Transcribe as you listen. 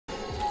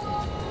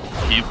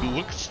He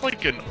looks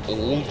like an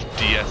old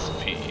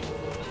DSP.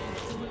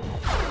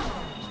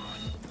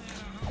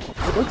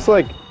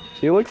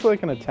 He looks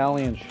like an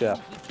Italian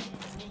chef.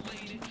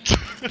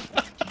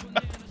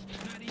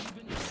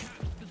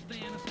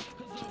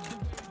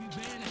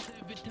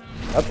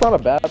 That's not a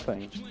bad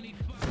thing.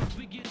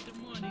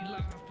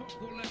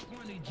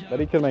 Bet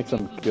he could make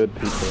some good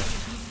pizza.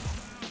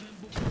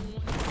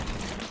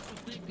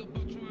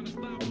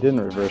 I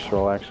didn't reverse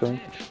roll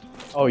actually.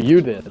 Oh,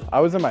 you did. I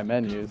was in my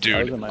menus.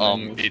 Dude,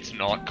 menus. it's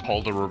not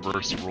called a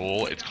reverse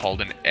roll. It's called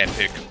an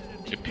epic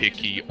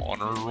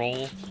honor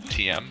roll.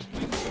 TM.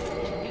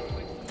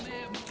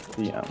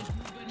 TM.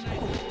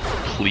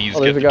 Please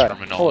Oh, get the guy.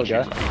 terminology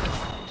Hello, right.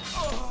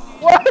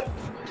 What?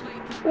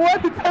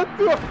 What? That's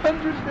to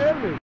 100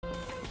 damage.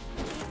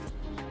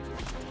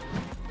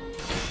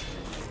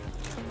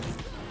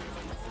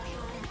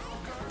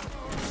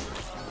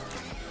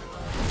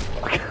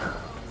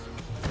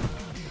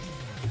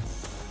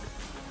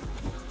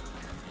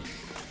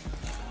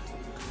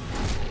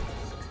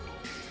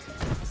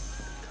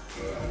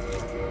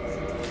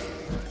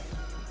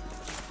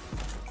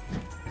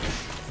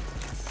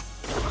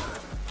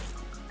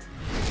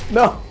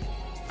 No!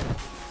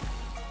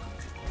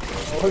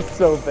 That was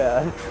so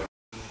bad.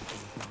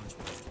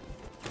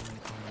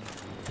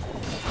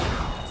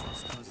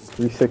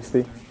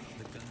 360.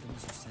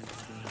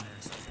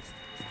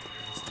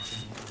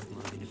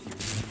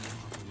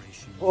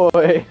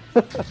 Oi!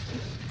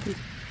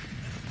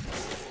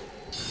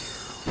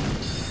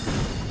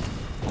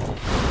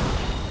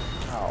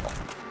 Ow.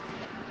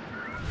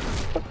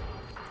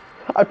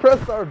 I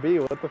pressed RB,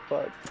 what the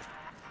fuck?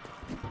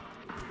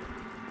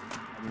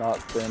 I'm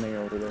not standing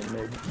over there,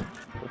 mid.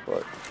 What the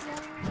fuck?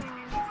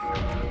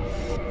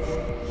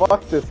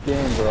 Fuck this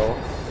game, bro.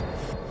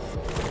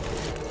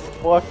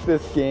 Fuck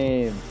this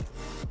game.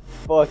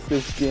 Fuck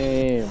this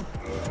game.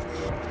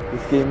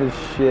 This game is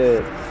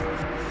shit.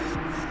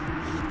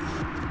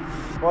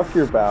 Fuck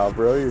your bow,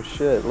 bro. You're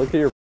shit. Look at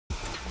your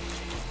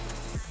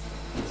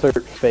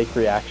insert fake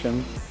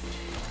reaction.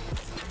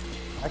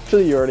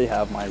 Actually, you already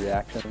have my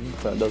reaction,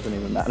 so it doesn't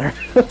even matter.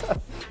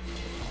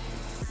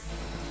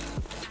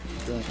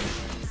 The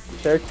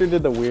character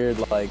did the weird,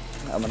 like,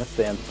 I'm gonna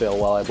stand still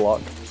while I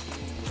block.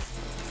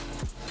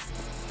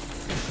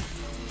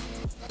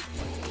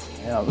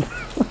 Damn.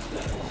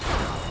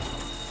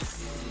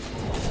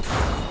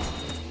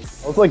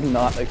 That was like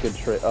not a good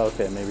trick. Oh,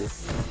 okay, maybe.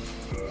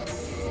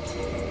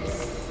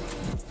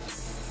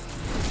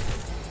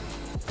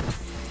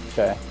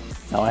 Okay,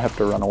 now I have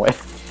to run away.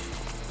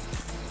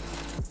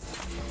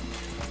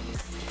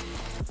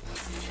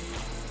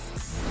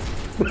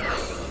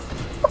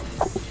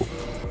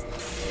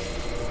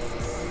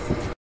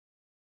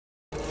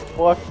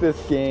 Fuck this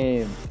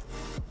game.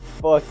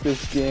 Fuck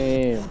this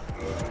game.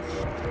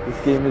 This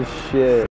game is shit.